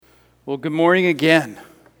Well, good morning again,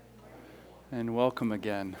 and welcome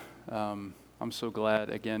again. I'm so glad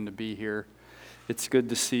again to be here. It's good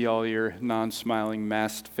to see all your non-smiling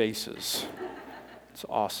masked faces. It's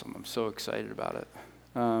awesome. I'm so excited about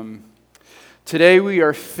it. Today we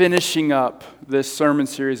are finishing up this sermon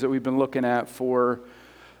series that we've been looking at for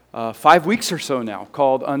 5 weeks or so now,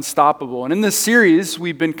 called Unstoppable. And in this series,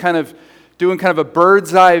 we've been doing a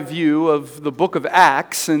bird's eye view of the book of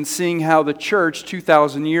Acts and seeing how the church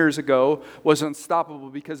 2,000 years ago was unstoppable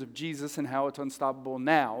because of Jesus and how it's unstoppable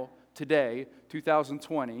now, today,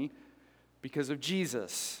 2020, because of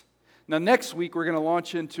Jesus. Now next week we're going to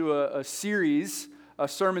launch into a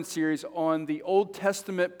sermon series on the Old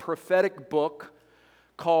Testament prophetic book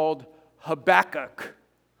called Habakkuk.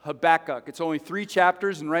 Habakkuk. It's only 3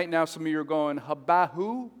 chapters, and right now some of you are going,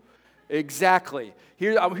 Habahu? Exactly.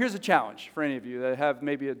 Here's a challenge for any of you that have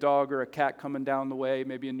maybe a dog or a cat coming down the way,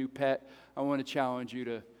 maybe a new pet. I want to challenge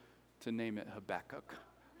you to name it Habakkuk.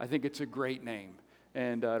 I think it's a great name,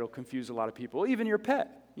 and it'll confuse a lot of people. Even your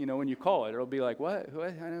pet, when you call it, it'll be like, what? I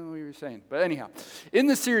don't know what you're saying. But anyhow, in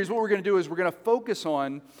this series, what we're going to do is we're going to focus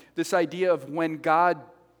on this idea of when God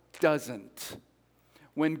doesn't.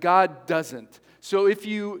 When God doesn't. So if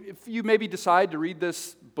you maybe decide to read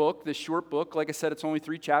this book, this short book, like I said, it's only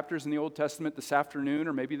 3 chapters in the Old Testament this afternoon,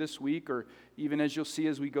 or maybe this week, or even as you'll see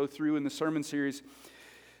as we go through in the sermon series.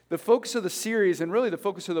 The focus of the series, and really the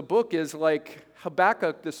focus of the book, is like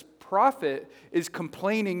Habakkuk, this prophet, is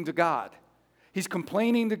complaining to God. He's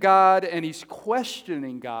complaining to God, and he's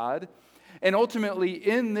questioning God. And ultimately,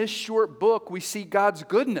 in this short book, we see God's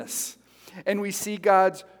goodness, and we see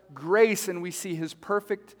God's grace, and we see his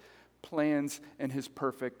perfect plans and his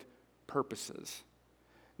perfect purposes.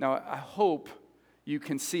 Now, I hope you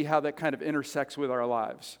can see how that kind of intersects with our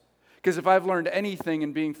lives. Because if I've learned anything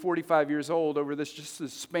in being 45 years old over this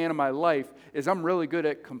span of my life, is I'm really good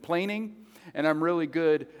at complaining, and I'm really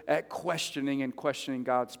good at questioning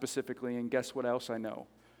God specifically. And guess what else I know?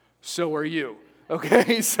 So are you.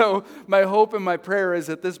 Okay, so my hope and my prayer is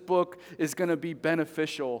that this book is going to be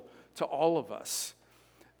beneficial to all of us.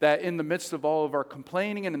 That in the midst of all of our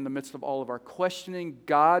complaining and in the midst of all of our questioning,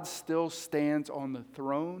 God still stands on the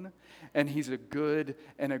throne, and he's a good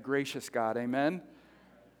and a gracious God. Amen?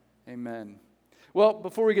 Amen. Well,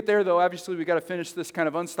 before we get there, though, obviously we've got to finish this kind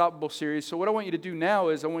of unstoppable series. So what I want you to do now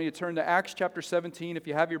is I want you to turn to Acts chapter 17. If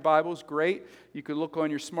you have your Bibles, great. You could look on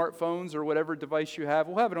your smartphones or whatever device you have.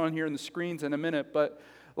 We'll have it on here in the screens in a minute. But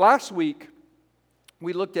last week,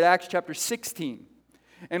 we looked at Acts chapter 16,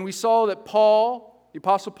 and we saw that Paul, the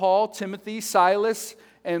Apostle Paul, Timothy, Silas,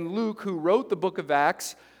 and Luke, who wrote the book of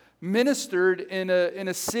Acts, ministered in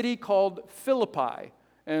a city called Philippi.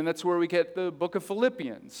 And that's where we get the book of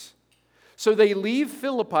Philippians. So they leave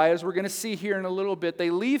Philippi, as we're going to see here in a little bit.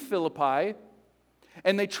 They leave Philippi,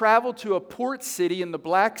 and they travel to a port city in the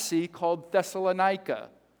Black Sea called Thessalonica.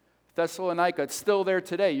 Thessalonica, it's still there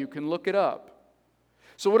today. You can look it up.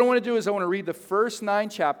 So what I want to do is I want to read the first 9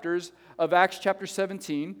 chapters of Acts chapter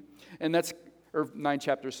 17, and that's 9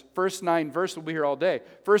 chapters. First 9 verses, we'll be here all day.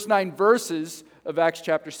 First 9 verses of Acts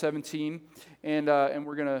chapter 17, and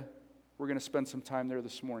we're gonna spend some time there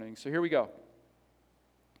this morning. So here we go.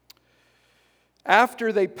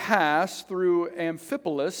 After they passed through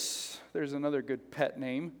Amphipolis, there's another good pet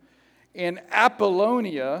name, and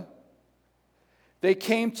Apollonia, they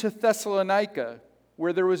came to Thessalonica,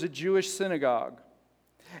 where there was a Jewish synagogue.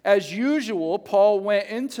 As usual, Paul went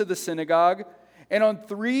into the synagogue, and on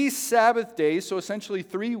 3 Sabbath days, so essentially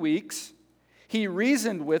 3 weeks, he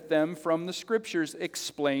reasoned with them from the Scriptures,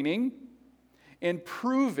 explaining and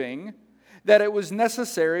proving that it was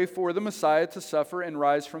necessary for the Messiah to suffer and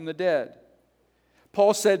rise from the dead.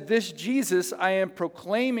 Paul said, "This Jesus I am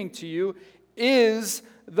proclaiming to you is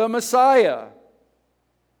the Messiah."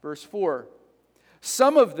 Verse 4.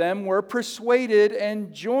 Some of them were persuaded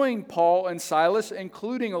and joined Paul and Silas,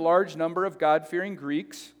 including a large number of God-fearing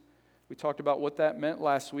Greeks. We talked about what that meant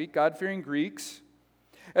last week, God-fearing Greeks,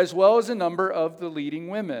 as well as a number of the leading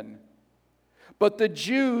women. But the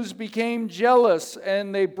Jews became jealous,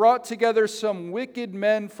 and they brought together some wicked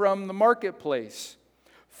men from the marketplace,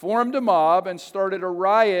 formed a mob, and started a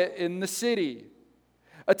riot in the city,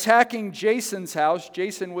 attacking Jason's house.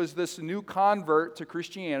 Jason was this new convert to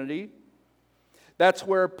Christianity. That's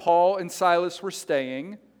where Paul and Silas were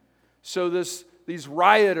staying. So these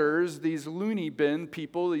rioters, these loony bin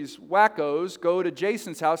people, these wackos, go to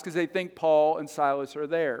Jason's house because they think Paul and Silas are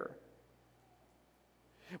there.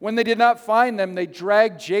 When they did not find them, they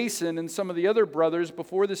dragged Jason and some of the other brothers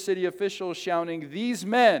before the city officials, shouting, "These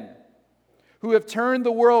men who have turned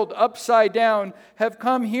the world upside down have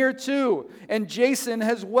come here too, and Jason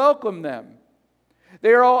has welcomed them."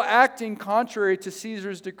 They are all acting contrary to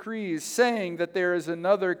Caesar's decrees, saying that there is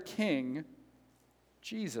another king,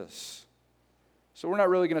 Jesus. So we're not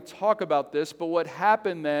really going to talk about this, but what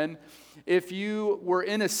happened then, if you were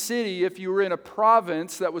in a city, if you were in a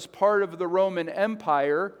province that was part of the Roman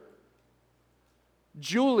Empire,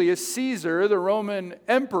 Julius Caesar, the Roman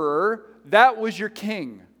emperor, that was your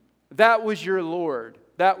king. That was your Lord.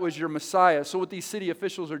 That was your Messiah. So what these city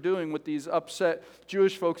officials are doing, what these upset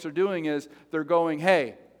Jewish folks are doing is they're going,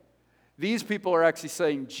 hey, these people are actually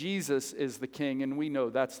saying Jesus is the king, and we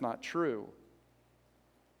know that's not true.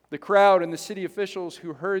 The crowd and the city officials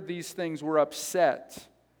who heard these things were upset.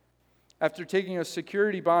 After taking a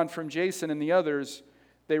security bond from Jason and the others,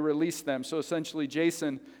 they released them. So essentially,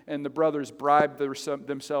 Jason and the brothers bribed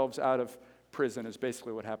themselves out of prison is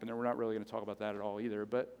basically what happened there. We're not really going to talk about that at all either,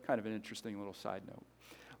 but kind of an interesting little side note.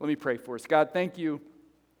 Let me pray for us. God, thank you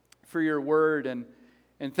for your word, and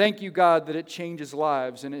thank you, God, that it changes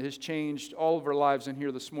lives, and it has changed all of our lives in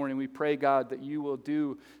here this morning. We pray, God, that you will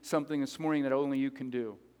do something this morning that only you can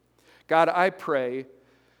do. God, I pray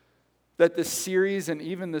that this series and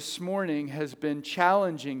even this morning has been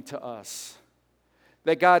challenging to us.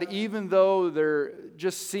 That God, even though there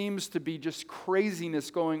just seems to be just craziness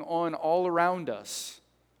going on all around us,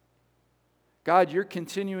 God, you're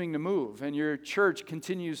continuing to move, and your church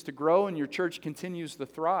continues to grow, and your church continues to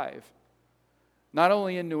thrive. Not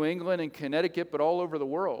only in New England and Connecticut, but all over the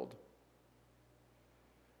world.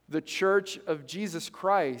 The church of Jesus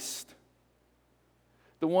Christ,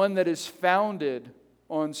 the one that is founded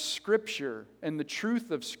on Scripture and the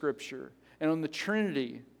truth of Scripture and on the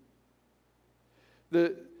Trinity.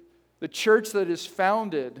 The church that is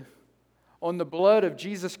founded on the blood of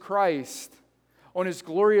Jesus Christ, on His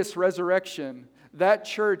glorious resurrection. That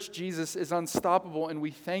church, Jesus, is unstoppable, and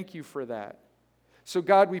we thank you for that. So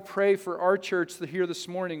God, we pray for our church here this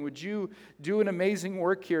morning. Would you do an amazing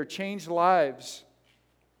work here, change lives?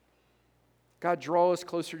 God, draw us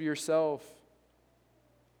closer to yourself.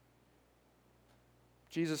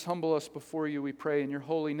 Jesus, humble us before you, we pray in your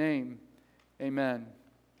holy name. Amen.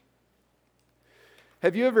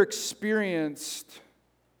 Have you ever experienced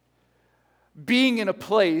being in a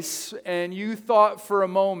place and you thought for a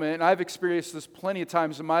moment, and I've experienced this plenty of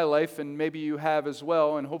times in my life, and maybe you have as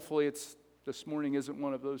well, and hopefully this morning isn't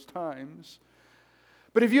one of those times.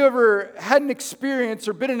 But have you ever had an experience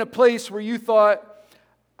or been in a place where you thought,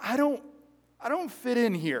 I don't fit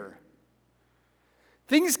in here.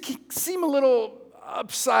 Things seem a little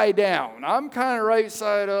upside down. I'm kind of right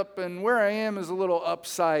side up, and where I am is a little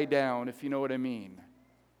upside down, if you know what I mean.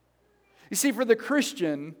 You see, for the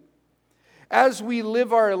Christian, as we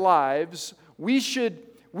live our lives, we should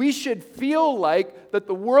feel like that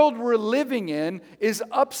the world we're living in is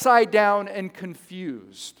upside down and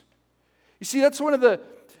confused. You see, that's one of the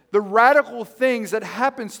radical things that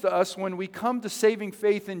happens to us when we come to saving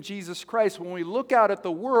faith in Jesus Christ. When we look out at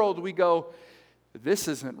the world, we go, this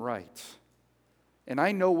isn't right. And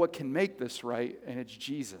I know what can make this right, and it's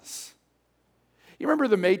Jesus. You remember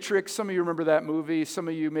The Matrix? Some of you remember that movie. Some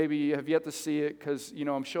of you maybe have yet to see it because,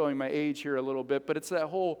 I'm showing my age here a little bit. But it's that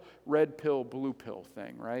whole red pill, blue pill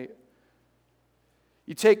thing, right?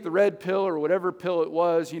 You take the red pill or whatever pill it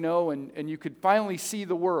was, and you could finally see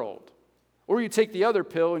the world. Or you take the other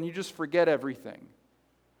pill and you just forget everything.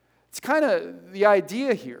 It's kind of the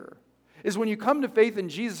idea here is when you come to faith in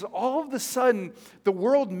Jesus, all of a sudden the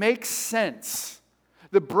world makes sense.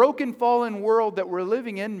 The broken, fallen world that we're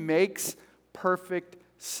living in makes perfect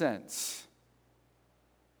sense.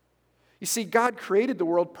 You see, God created the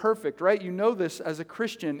world perfect, right? You know this as a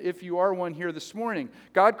Christian if you are one here this morning.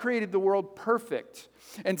 God created the world perfect.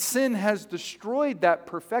 And sin has destroyed that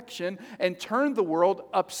perfection and turned the world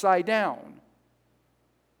upside down.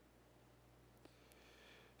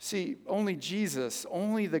 See, only Jesus,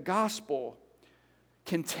 only the gospel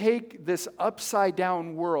can take this upside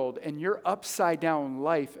down world and your upside down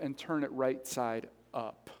life and turn it right side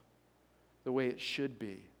up, the way it should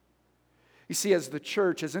be. You see, as the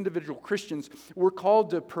church, as individual Christians, we're called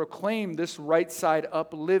to proclaim this right side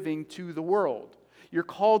up living to the world. You're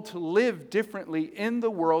called to live differently in the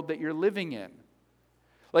world that you're living in.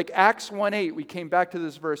 Like Acts 1:8, we came back to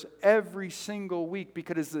this verse every single week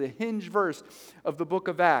because it's the hinge verse of the book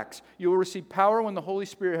of Acts. You will receive power when the Holy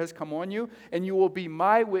Spirit has come on you, and you will be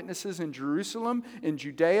my witnesses in Jerusalem, in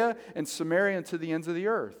Judea, and Samaria, and to the ends of the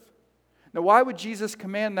earth. Now, why would Jesus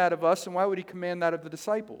command that of us, and why would he command that of the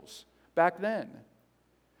disciples back then?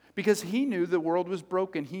 Because he knew the world was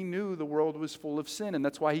broken. He knew the world was full of sin, and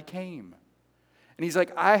that's why he came. And he's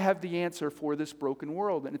like, I have the answer for this broken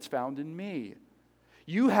world, and it's found in me.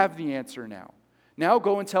 You have the answer now. Now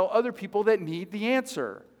go and tell other people that need the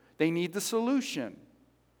answer. They need the solution.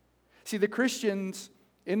 See, the Christians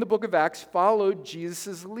in the book of Acts followed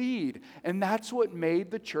Jesus' lead, and that's what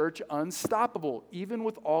made the church unstoppable, even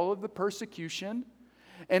with all of the persecution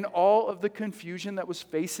and all of the confusion that was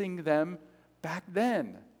facing them back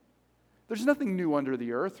then. There's nothing new under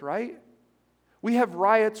the earth, right? We have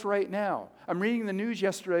riots right now. I'm reading the news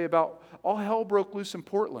yesterday about all hell broke loose in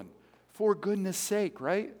Portland. For goodness sake,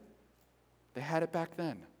 right? They had it back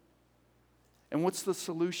then. And what's the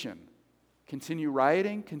solution? Continue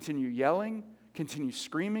rioting, continue yelling, continue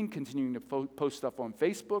screaming, continuing to post stuff on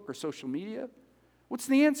Facebook or social media? What's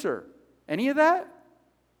the answer? Any of that?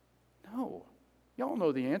 No. Y'all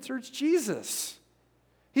know the answer. It's Jesus.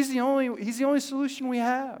 He's the only solution we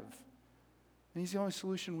have. And He's the only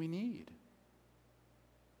solution we need.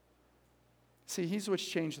 See, He's what's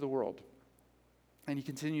changed the world. And He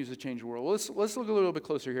continues to change the world. Let's look a little bit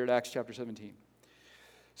closer here at Acts chapter 17.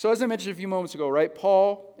 So as I mentioned a few moments ago, right,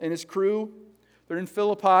 Paul and his crew, they're in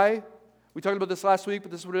Philippi. We talked about this last week, but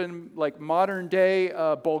this would have been like modern day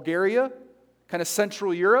Bulgaria, kind of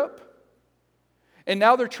Central Europe. And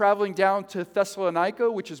now they're traveling down to Thessalonica,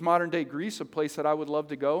 which is modern day Greece, a place that I would love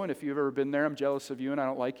to go. And if you've ever been there, I'm jealous of you and I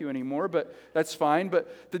don't like you anymore, but that's fine.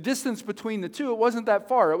 But the distance between the two, it wasn't that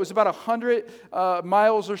far. It was about 100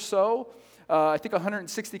 miles or so. I think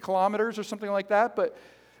 160 kilometers or something like that. But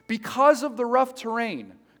because of the rough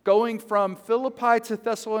terrain, going from Philippi to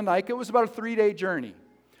Thessalonica, it was about a 3-day journey.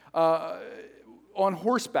 On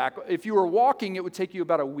horseback. If you were walking, it would take you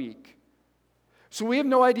about a week. So we have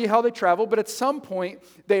no idea how they traveled, but at some point,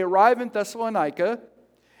 they arrive in Thessalonica,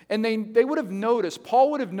 and they would have noticed, Paul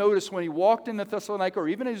would have noticed when he walked into Thessalonica, or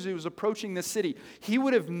even as he was approaching the city, he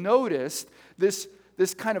would have noticed this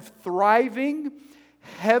kind of thriving,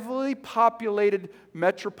 heavily populated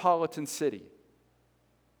metropolitan city.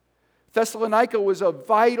 Thessalonica was a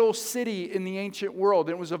vital city in the ancient world.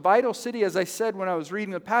 And it was a vital city, as I said when I was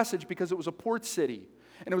reading the passage, because it was a port city.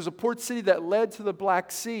 And it was a port city that led to the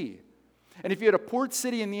Black Sea. And if you had a port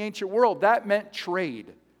city in the ancient world, that meant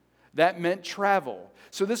trade. That meant travel.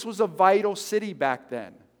 So this was a vital city back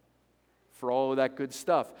then for all of that good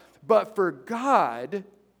stuff. But for God,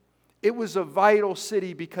 it was a vital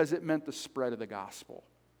city because it meant the spread of the gospel.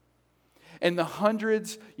 And the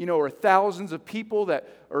hundreds, or thousands of people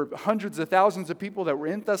or hundreds of thousands of people that were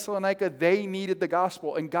in Thessalonica, they needed the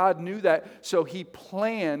gospel. And God knew that, so He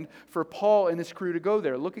planned for Paul and his crew to go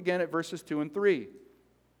there. Look again at verses 2 and 3.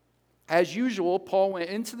 As usual, Paul went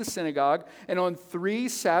into the synagogue and on 3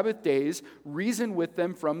 Sabbath days reasoned with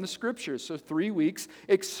them from the Scriptures. So 3 weeks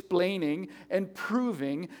explaining and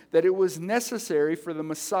proving that it was necessary for the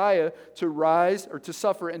Messiah to rise or to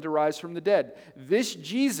suffer and to rise from the dead. This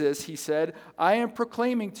Jesus, he said, I am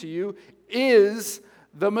proclaiming to you, is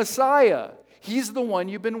the Messiah. He's the one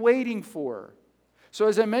you've been waiting for. So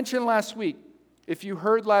as I mentioned last week, if you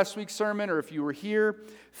heard last week's sermon or if you were here,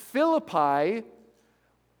 Philippi,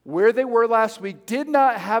 where they were last week, did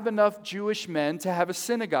not have enough Jewish men to have a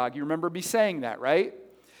synagogue. You remember me saying that, right?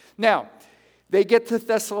 Now, they get to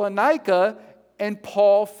Thessalonica, and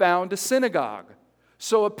Paul found a synagogue.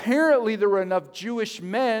 So apparently there were enough Jewish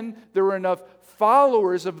men, there were enough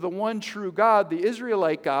followers of the one true God, the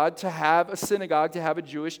Israelite God, to have a synagogue, to have a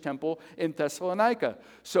Jewish temple in Thessalonica.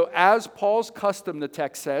 So as Paul's custom, the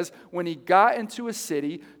text says, when he got into a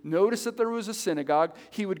city, noticed that there was a synagogue,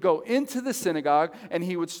 he would go into the synagogue and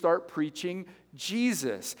he would start preaching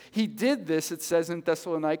Jesus. He did this, it says in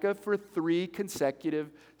Thessalonica, for 3 consecutive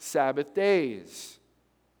Sabbath days.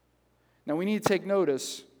 Now we need to take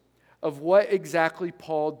notice of what exactly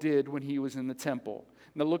Paul did when he was in the temple.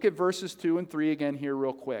 Now look at verses 2 and 3 again here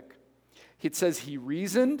real quick. It says he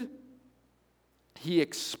reasoned, he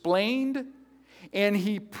explained, and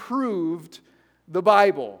he proved the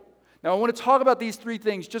Bible. Now I want to talk about these 3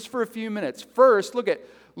 things just for a few minutes. First, look at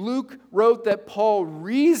Luke wrote that Paul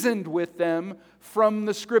reasoned with them from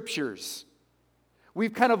the Scriptures.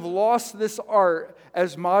 We've kind of lost this art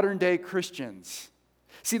as modern day Christians.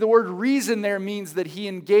 See, the word reason there means that he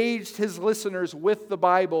engaged his listeners with the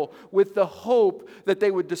Bible with the hope that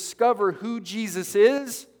they would discover who Jesus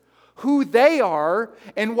is, who they are,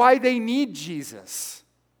 and why they need Jesus.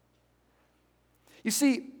 You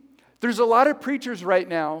see, there's a lot of preachers right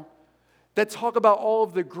now that talk about all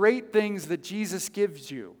of the great things that Jesus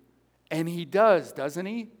gives you. And He does, doesn't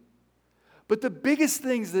He? But the biggest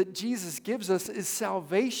things that Jesus gives us is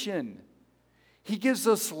salvation. He gives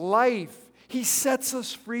us life. He sets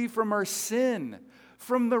us free from our sin,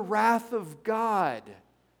 from the wrath of God.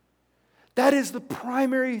 That is the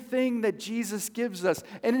primary thing that Jesus gives us.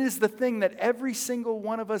 And it is the thing that every single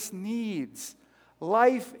one of us needs.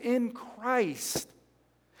 Life in Christ.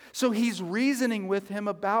 So he's reasoning with him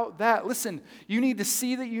about that. Listen, you need to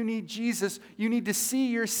see that you need Jesus. You need to see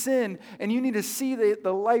your sin. And you need to see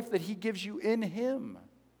the life that he gives you in him.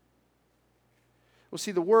 Well,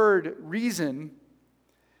 see, the word reason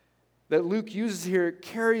that Luke uses here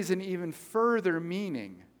carries an even further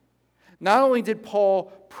meaning. Not only did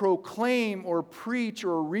Paul proclaim or preach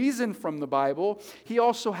or reason from the Bible, he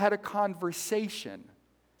also had a conversation.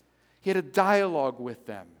 He had a dialogue with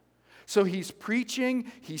them. So he's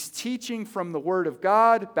preaching, he's teaching from the Word of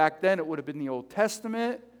God. Back then it would have been the Old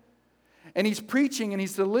Testament. And he's preaching and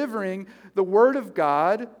he's delivering the Word of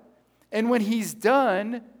God. And when he's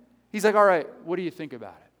done, he's like, all right, what do you think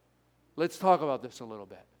about it? Let's talk about this a little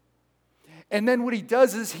bit. And then what he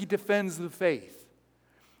does is he defends the faith.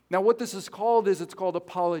 Now what this is called it's called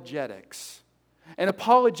apologetics. And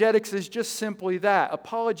apologetics is just simply that.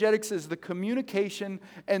 Apologetics is the communication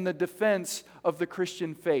and the defense of the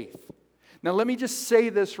Christian faith. Now let me just say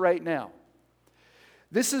this right now.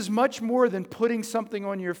 This is much more than putting something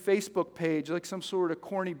on your Facebook page, like some sort of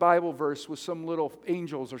corny Bible verse with some little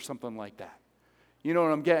angels or something like that. You know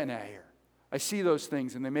what I'm getting at here. I see those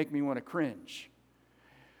things and they make me want to cringe.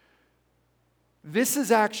 This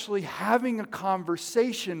is actually having a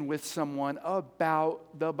conversation with someone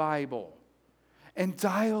about the Bible and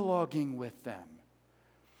dialoguing with them.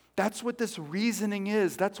 That's what this reasoning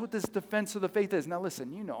is. That's what this defense of the faith is. Now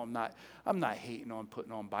listen, you know I'm not hating on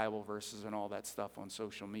putting on Bible verses and all that stuff on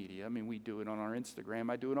social media. I mean, we do it on our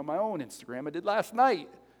Instagram. I do it on my own Instagram. I did last night.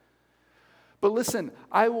 But listen,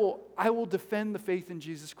 I will defend the faith in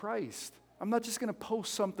Jesus Christ. I'm not just going to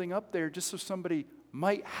post something up there just so somebody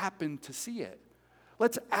might happen to see it.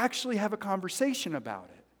 Let's actually have a conversation about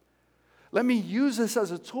it. Let me use this as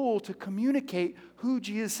a tool to communicate who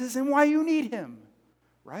Jesus is and why you need him.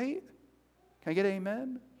 Right? Can I get an amen?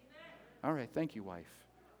 Amen. All right, thank you, wife.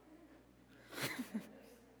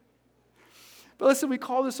 But listen, we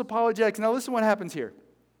call this apologetics. Now listen what happens here.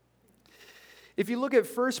 If you look at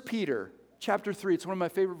 1 Peter chapter 3, it's one of my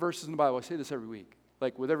favorite verses in the Bible. I say this every week,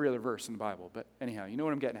 like with every other verse in the Bible. But anyhow, you know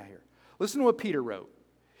what I'm getting at here. Listen to what Peter wrote.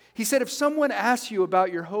 He said, if someone asks you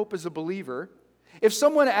about your hope as a believer, if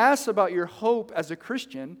someone asks about your hope as a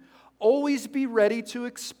Christian, always be ready to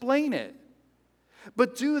explain it.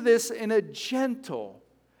 But do this in a gentle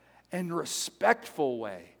and respectful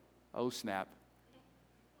way. Oh, snap.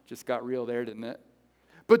 Just got real there, didn't it?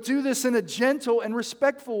 But do this in a gentle and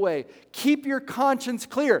respectful way. Keep your conscience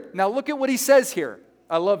clear. Now look at what he says here.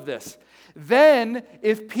 I love this. Then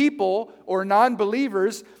if people or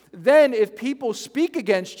non-believers, if people speak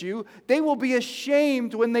against you, they will be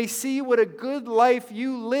ashamed when they see what a good life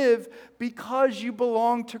you live because you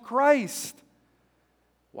belong to Christ.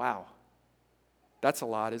 Wow. That's a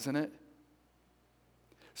lot, isn't it?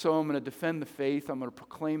 So I'm going to defend the faith. I'm going to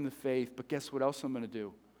proclaim the faith. But guess what else I'm going to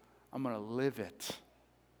do? I'm going to live it.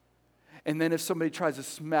 And then if somebody tries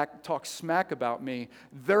to talk smack about me,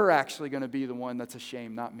 they're actually going to be the one that's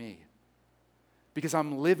ashamed, not me. Because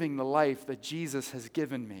I'm living the life that Jesus has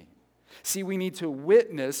given me. See, we need to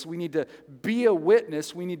witness. We need to be a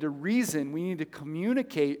witness. We need to reason. We need to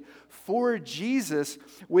communicate for Jesus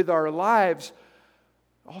with our lives,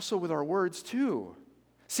 also with our words too.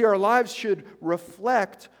 See, our lives should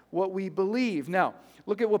reflect what we believe. Now,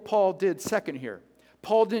 look at what Paul did second here.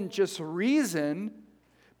 Paul didn't just reason,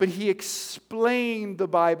 but he explained the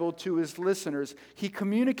Bible to his listeners. He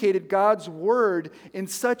communicated God's word in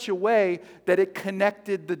such a way that it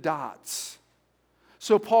connected the dots.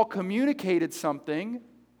 So Paul communicated something,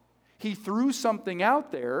 he threw something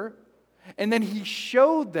out there, and then he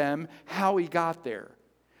showed them how he got there.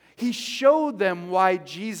 He showed them why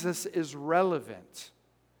Jesus is relevant.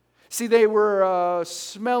 See, they were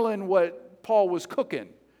smelling what Paul was cooking.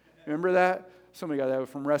 Remember that? Somebody got that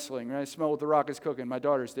from wrestling, right? Smell what the Rock is cooking. My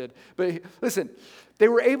daughters did. But listen, they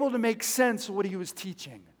were able to make sense of what he was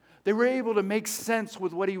teaching. They were able to make sense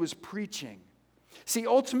with what he was preaching. See,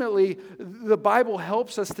 ultimately, the Bible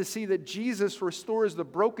helps us to see that Jesus restores the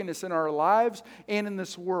brokenness in our lives and in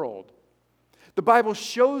this world. The Bible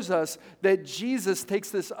shows us that Jesus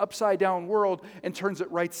takes this upside-down world and turns it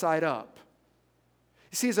right side up.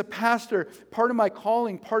 You see, as a pastor, part of my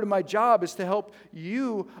calling, part of my job is to help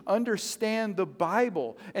you understand the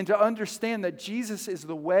Bible and to understand that Jesus is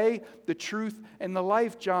the way, the truth, and the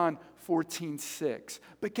life, John 14:6.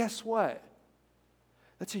 But guess what?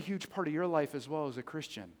 That's a huge part of your life as well as a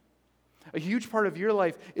Christian. A huge part of your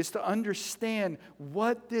life is to understand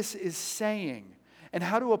what this is saying and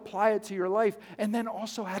how to apply it to your life, and then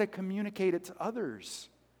also how to communicate it to others.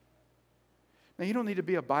 Now, you don't need to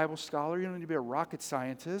be a Bible scholar. You don't need to be a rocket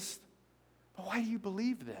scientist. But why do you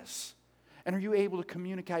believe this? And are you able to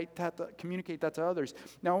communicate that to others?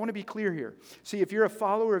 Now, I want to be clear here. See, if you're a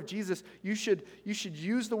follower of Jesus, you should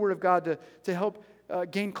use the Word of God to help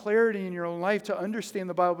gain clarity in your own life, to understand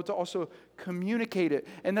the Bible, but to also communicate it.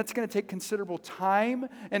 And that's going to take considerable time,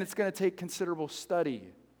 and it's going to take considerable study.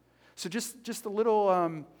 So just a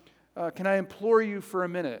little, can I implore you for a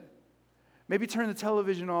minute? Maybe turn the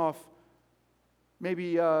television off,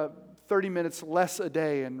 maybe 30 minutes less a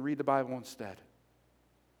day and read the Bible instead.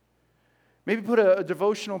 Maybe put a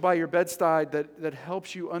devotional by your bedside that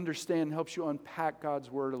helps you understand, helps you unpack God's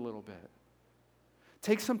Word a little bit.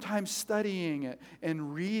 Take some time studying it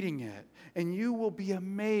and reading it, and you will be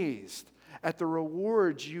amazed at the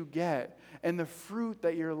rewards you get and the fruit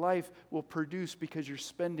that your life will produce because you're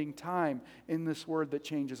spending time in this Word that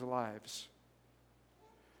changes lives.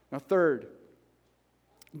 Now, third,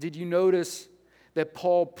 did you notice that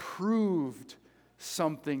Paul proved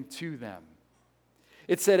something to them?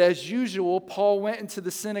 It said, as usual, Paul went into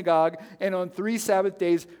the synagogue and on 3 Sabbath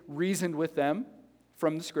days reasoned with them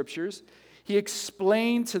from the Scriptures. He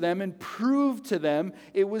explained to them and proved to them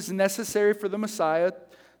it was necessary for the Messiah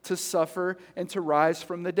to suffer and to rise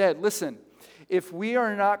from the dead. Listen, if we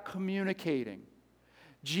are not communicating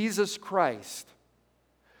Jesus Christ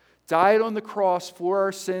died on the cross for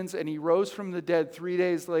our sins and He rose from the dead 3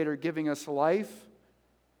 days later, giving us life,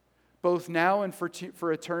 both now and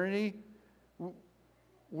for eternity,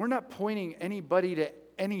 we're not pointing anybody to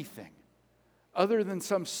anything other than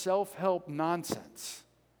some self-help nonsense.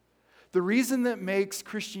 The reason that makes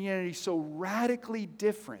Christianity so radically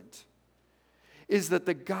different is that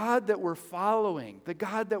the God that we're following, the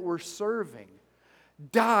God that we're serving,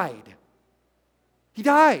 died. He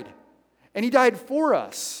died. And He died for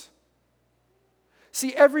us.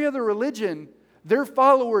 See, every other religion, their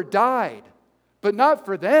follower died. But not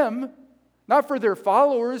for them, not for their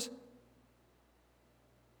followers.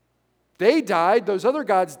 They died, those other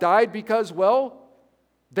gods died because, well,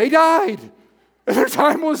 they died. And their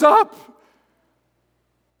time was up.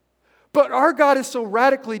 But our God is so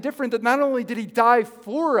radically different that not only did He die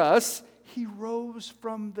for us, He rose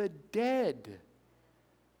from the dead.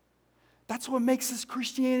 That's what makes this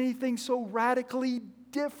Christianity thing so radically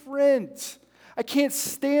different. I can't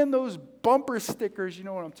stand those bumper stickers, you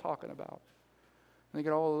know what I'm talking about. And they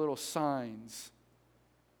get all the little signs.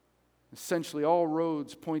 Essentially, all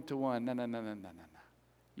roads point to one. No.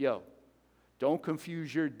 Yo, don't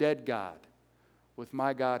confuse your dead God with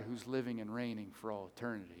my God who's living and reigning for all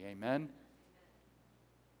eternity. Amen?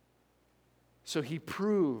 So He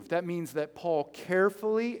proved. That means that Paul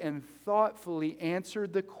carefully and thoughtfully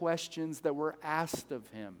answered the questions that were asked of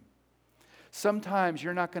him. Sometimes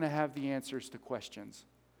you're not going to have the answers to questions.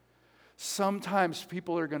 Sometimes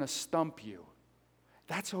people are going to stump you.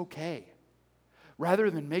 That's okay.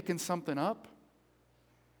 Rather than making something up,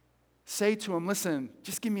 say to them, listen,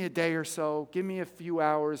 just give me a day or so, give me a few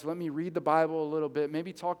hours, let me read the Bible a little bit,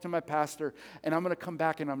 maybe talk to my pastor, and I'm going to come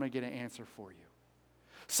back and I'm going to get an answer for you.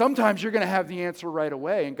 Sometimes you're going to have the answer right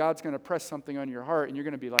away, and God's going to press something on your heart, and you're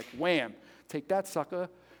going to be like, wham, take that, sucker,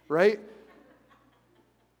 right?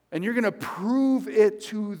 And you're going to prove it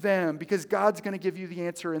to them because God's going to give you the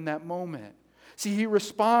answer in that moment. See, He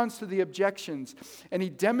responds to the objections, and He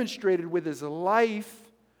demonstrated with His life,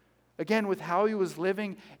 again, with how He was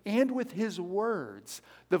living, and with His words,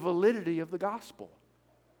 the validity of the gospel,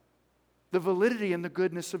 the validity and the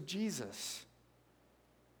goodness of Jesus.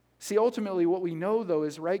 See, ultimately, what we know, though,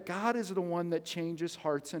 is, right, God is the one that changes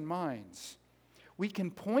hearts and minds. We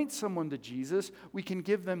can point someone to Jesus, we can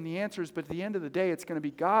give them the answers, but at the end of the day, it's going to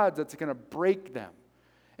be God that's going to break them.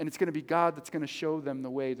 And it's going to be God that's going to show them the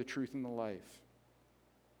way, the truth, and the life.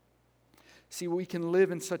 See, we can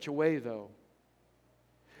live in such a way, though.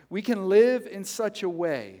 We can live in such a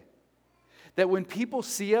way that when people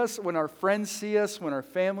see us, when our friends see us, when our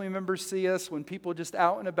family members see us, when people just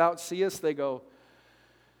out and about see us, they go,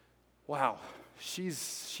 wow,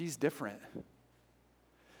 she's different.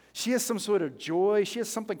 She has some sort of joy. She has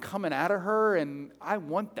something coming out of her, and I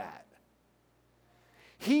want that.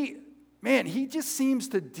 He just seems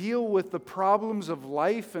to deal with the problems of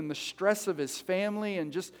life and the stress of his family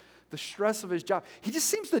and just the stress of his job. He just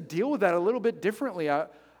seems to deal with that a little bit differently. I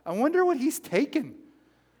wonder what he's taken.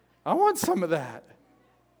 I want some of that.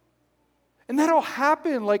 And that'll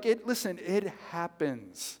happen. It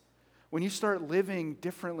happens. When you start living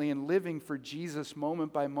differently and living for Jesus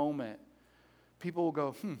moment by moment, people will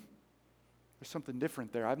go, there's something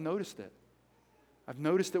different there. I've noticed it. I've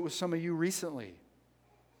noticed it with some of you recently.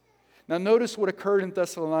 Now notice what occurred in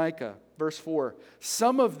Thessalonica, verse 4.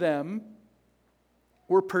 Some of them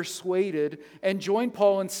were persuaded and joined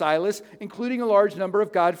Paul and Silas, including a large number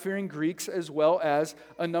of God-fearing Greeks as well as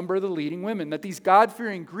a number of the leading women. That these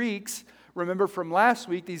God-fearing Greeks, remember from last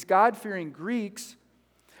week, these God-fearing Greeks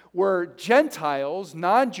were Gentiles,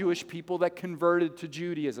 non-Jewish people that converted to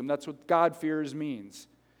Judaism. That's what God-fearers means.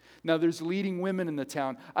 Now, there's leading women in the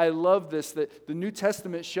town. I love this, that the New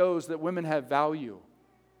Testament shows that women have value.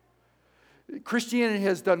 Christianity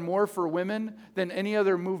has done more for women than any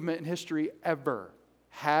other movement in history ever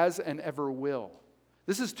has and ever will.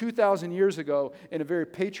 This is 2,000 years ago in a very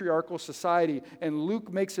patriarchal society, and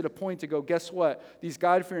Luke makes it a point to go, guess what? These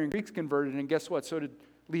God-fearing Greeks converted, and guess what? So did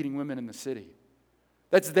leading women in the city.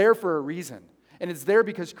 That's there for a reason. And it's there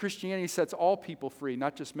because Christianity sets all people free,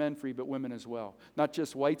 not just men free, but women as well. Not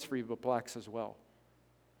just whites free, but blacks as well.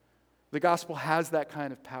 The gospel has that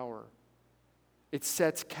kind of power. It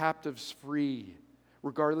sets captives free,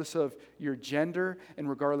 regardless of your gender and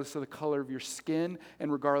regardless of the color of your skin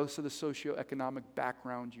and regardless of the socioeconomic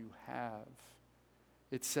background you have.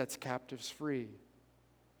 It sets captives free.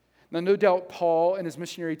 Now, no doubt Paul and his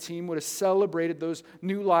missionary team would have celebrated those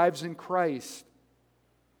new lives in Christ.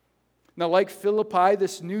 Now, like Philippi,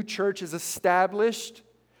 this new church is established.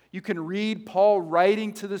 You can read Paul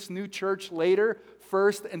writing to this new church later,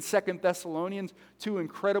 1st and 2nd Thessalonians, two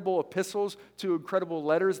incredible epistles, two incredible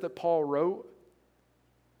letters that Paul wrote.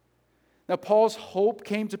 Now, Paul's hope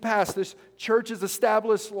came to pass. This church's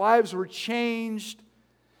established, lives were changed.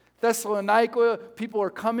 Thessalonica, people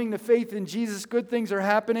are coming to faith in Jesus. Good things are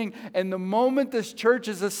happening. And the moment this church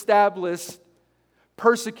is established,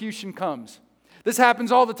 persecution comes. This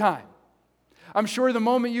happens all the time. I'm sure the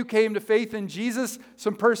moment you came to faith in Jesus,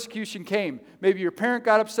 some persecution came. Maybe your parent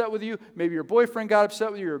got upset with you. Maybe your boyfriend got upset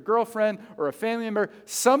with you, or a girlfriend, or a family member.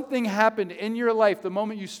 Something happened in your life the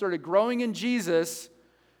moment you started growing in Jesus.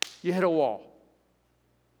 You hit a wall.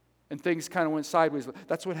 And things kind of went sideways.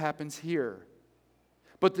 That's what happens here.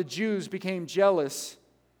 But the Jews became jealous,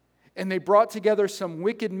 and they brought together some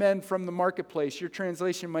wicked men from the marketplace. Your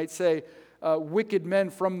translation might say, wicked men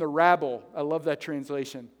from the rabble. I love that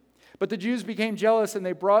translation. But the Jews became jealous, and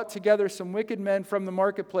they brought together some wicked men from the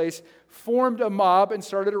marketplace, formed a mob, and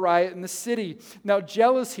started a riot in the city. Now,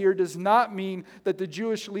 jealous here does not mean that the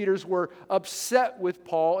Jewish leaders were upset with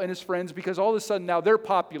Paul and his friends because all of a sudden now they're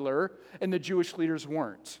popular and the Jewish leaders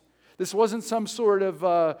weren't. This wasn't some sort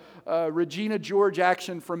of Regina George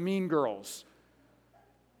action from Mean Girls.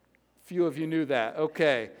 Few of you knew that.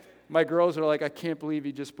 Okay. My girls are like, I can't believe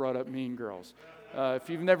he just brought up Mean Girls. If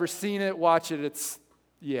you've never seen it, watch it.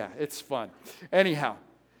 It's fun. Anyhow,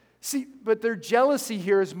 see, but their jealousy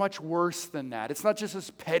here is much worse than that. It's not just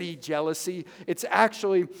this petty jealousy. It's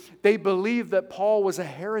actually, they believed that Paul was a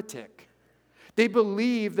heretic. They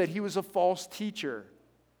believed that he was a false teacher.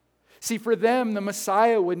 See, for them, the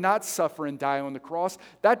Messiah would not suffer and die on the cross.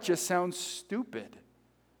 That just sounds stupid.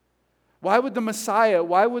 Why would the Messiah,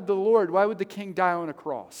 why would the Lord, why would the King die on a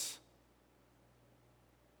cross?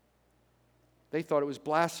 They thought it was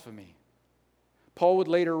blasphemy. Paul would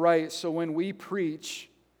later write, so when we preach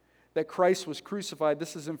that Christ was crucified,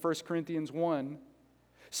 this is in 1 Corinthians 1,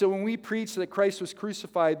 so when we preach that Christ was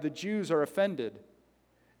crucified, the Jews are offended,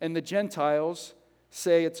 and the Gentiles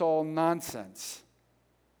say it's all nonsense.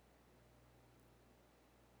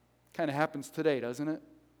 Kind of happens today, doesn't it?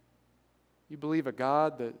 You believe a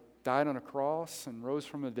God that died on a cross and rose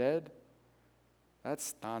from the dead?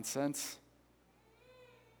 That's nonsense.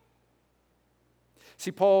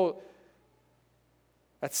 See, Paul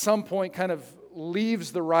at some point kind of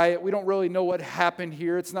leaves the riot. We don't really know what happened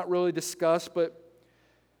here. It's not really discussed, but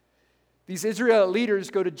these Israelite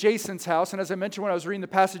leaders go to Jason's house, and as I mentioned when I was reading the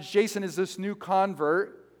passage, Jason is this new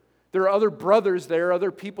convert. There are other brothers there,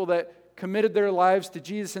 other people that committed their lives to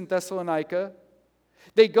Jesus in Thessalonica.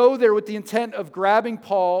 They go there with the intent of grabbing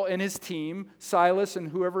Paul and his team, Silas and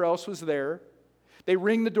whoever else was there. They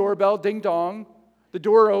ring the doorbell, ding dong. The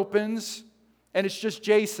door opens, and it's just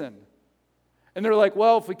Jason. And they're like,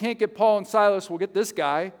 well, if we can't get Paul and Silas, we'll get this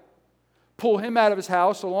guy. Pull him out of his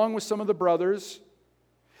house along with some of the brothers.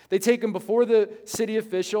 They take him before the city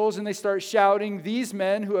officials and they start shouting, these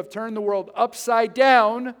men who have turned the world upside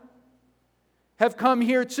down have come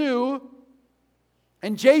here too.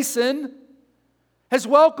 And Jason has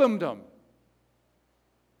welcomed them.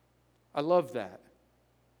 I love that.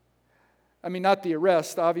 I mean, not the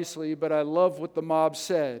arrest, obviously, but I love what the mob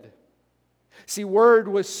said. See, word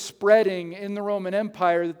was spreading in the Roman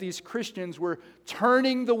Empire that these Christians were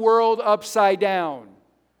turning the world upside down.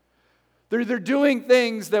 They're doing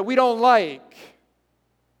things that we don't like.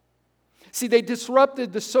 See, they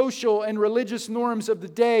disrupted the social and religious norms of the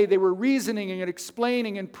day. They were reasoning and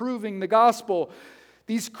explaining and proving the gospel.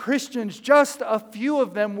 These Christians, just a few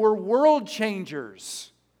of them, were world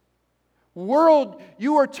changers.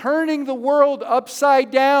 You are turning the world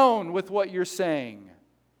upside down with what you're saying.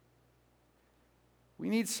 We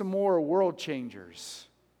need some more world changers.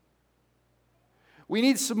 We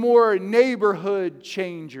need some more neighborhood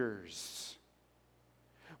changers.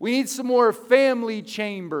 We need some more family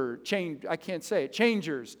chambers.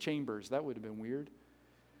 Chambers, that would have been weird.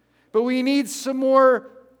 But we need some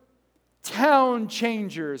more town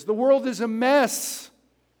changers. The world is a mess.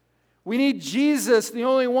 We need Jesus, the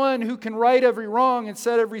only one who can right every wrong and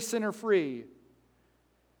set every sinner free.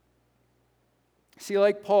 See,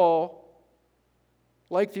 like Paul,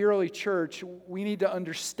 like the early church, we need to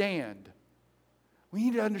understand. We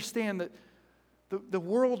need to understand that the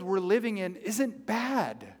world we're living in isn't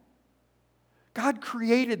bad. God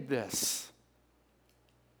created this.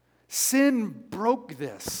 Sin broke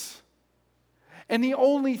this. And the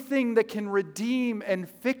only thing that can redeem and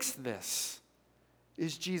fix this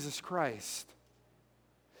is Jesus Christ.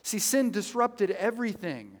 See, sin disrupted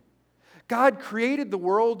everything. God created the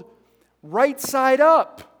world right side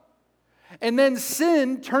up. And then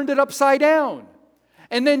sin turned it upside down.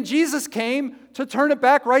 And then Jesus came to turn it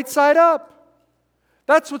back right side up.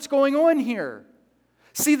 That's what's going on here.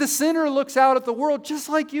 See, the sinner looks out at the world just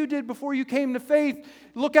like you did before you came to faith.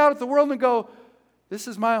 Look out at the world and go, this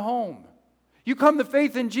is my home. You come to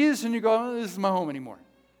faith in Jesus and you go, oh, this is my home anymore.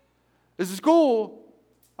 This is cool.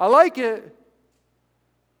 I like it.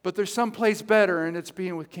 But there's someplace better, and it's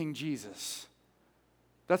being with King Jesus.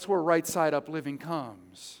 That's where right side up living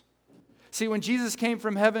comes. See, when Jesus came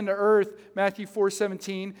from heaven to earth, Matthew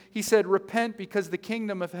 4:17, he said, repent because the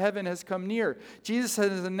kingdom of heaven has come near. Jesus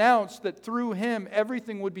has announced that through him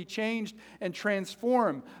everything would be changed and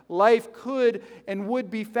transformed. Life could and would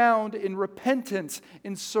be found in repentance,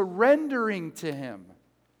 in surrendering to him.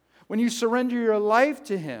 When you surrender your life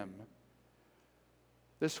to him,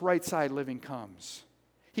 this right side living comes.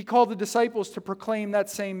 He called the disciples to proclaim that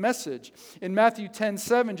same message. In Matthew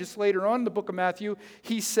 10:7, just later on in the book of Matthew,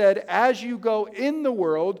 he said, as you go in the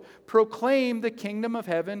world, proclaim the kingdom of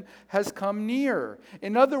heaven has come near.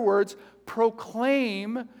 In other words,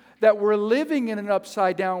 proclaim that we're living in an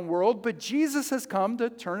upside down world, but Jesus has come to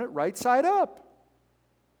turn it right side up.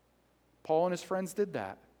 Paul and his friends did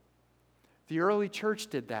that. The early church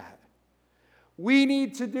did that. We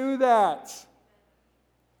need to do that.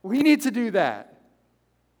 We need to do that.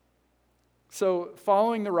 So,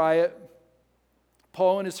 following the riot,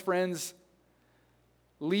 Paul and his friends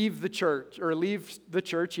leave the church.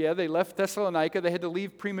 Yeah, they left Thessalonica. They had to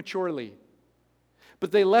leave prematurely.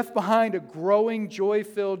 But they left behind a growing,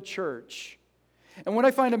 joy-filled church. And what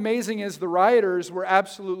I find amazing is the rioters were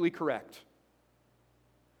absolutely correct.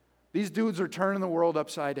 These dudes are turning the world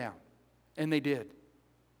upside down. And they did.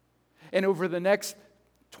 And over the next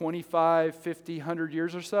 25, 50, 100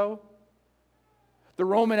 years or so, the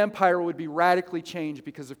Roman Empire would be radically changed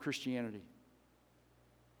because of Christianity.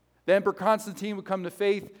 The Emperor Constantine would come to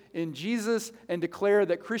faith in Jesus and declare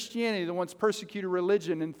that Christianity, the once persecuted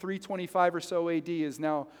religion in 325 or so AD, is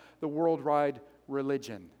now the worldwide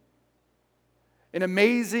religion. An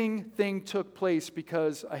amazing thing took place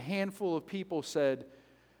because a handful of people said,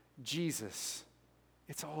 Jesus,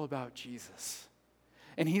 it's all about Jesus.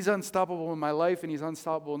 And he's unstoppable in my life and he's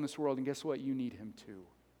unstoppable in this world. And guess what? You need him too.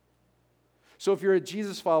 So if you're a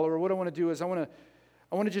Jesus follower, what I want to do is I want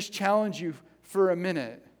to just challenge you for a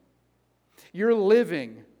minute. You're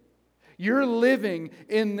living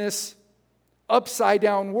in this upside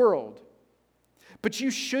down world. But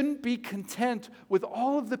you shouldn't be content with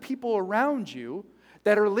all of the people around you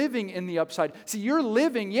that are living in the upside. See, you're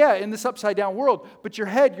living, in this upside down world, but your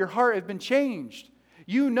head, your heart have been changed.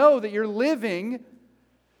 You know that you're living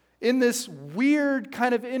in this weird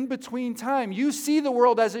kind of in-between time. You see the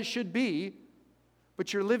world as it should be,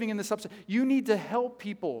 but you're living in this upside. You need to help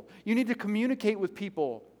people. You need to communicate with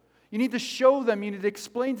people. You need to show them. You need to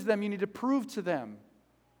explain to them. You need to prove to them.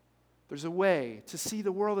 There's a way to see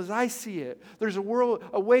the world as I see it. There's a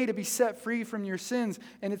way to be set free from your sins,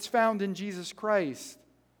 and it's found in Jesus Christ.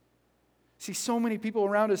 See, so many people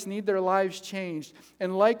around us need their lives changed.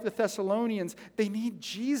 And like the Thessalonians, they need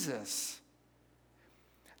Jesus.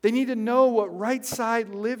 They need to know what right side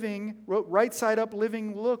up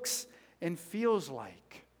living looks and feels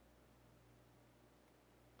like.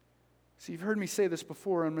 See, you've heard me say this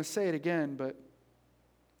before, I'm going to say it again, but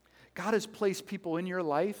God has placed people in your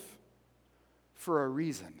life for a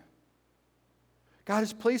reason. God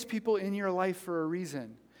has placed people in your life for a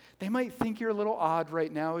reason. They might think you're a little odd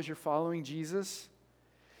right now as you're following Jesus.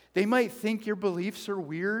 They might think your beliefs are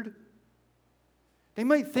weird. They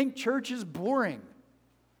might think church is boring.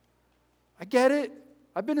 I get it.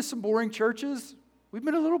 I've been to some boring churches. We've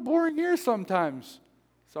been a little boring here sometimes.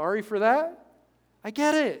 Sorry for that. I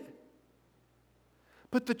get it.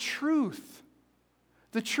 But the truth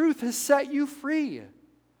has set you free.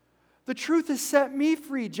 The truth has set me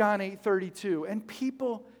free, John 8:32. And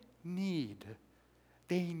people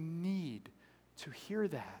they need to hear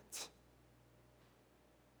that.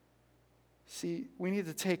 See, we need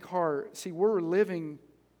to take heart. See, we're living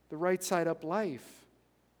the right side up life.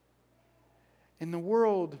 And the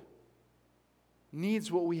world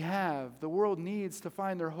needs what we have. The world needs to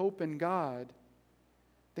find their hope in God.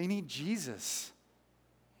 They need Jesus.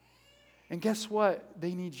 And guess what?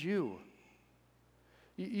 They need you.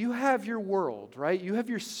 You have your world, right? You have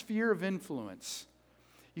your sphere of influence.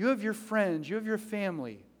 You have your friends. You have your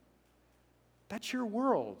family. That's your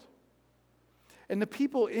world. And the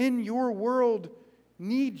people in your world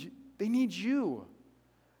need you.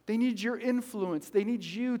 They need your influence. They need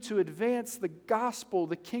you to advance the gospel,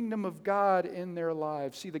 the kingdom of God in their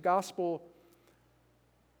lives. See, the gospel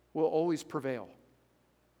will always prevail.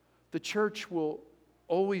 The church will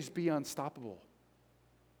always be unstoppable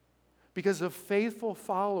because of faithful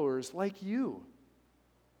followers like you.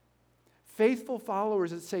 Faithful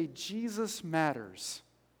followers that say, Jesus matters.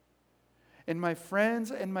 And my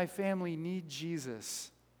friends and my family need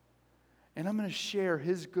Jesus. And I'm going to share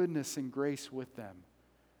His goodness and grace with them.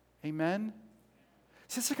 Amen?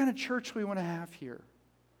 So that's the kind of church we want to have here.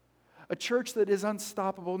 A church that is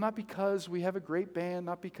unstoppable, not because we have a great band,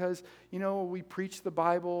 not because, we preach the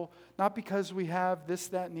Bible, not because we have this,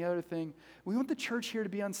 that, and the other thing. We want the church here to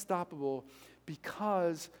be unstoppable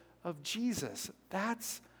because of Jesus.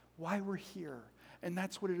 That's why we're here. And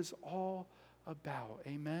that's what it is all about.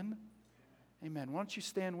 Amen? Amen. Why don't you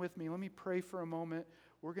stand with me? Let me pray for a moment.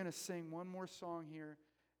 We're going to sing one more song here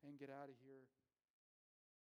and get out of here.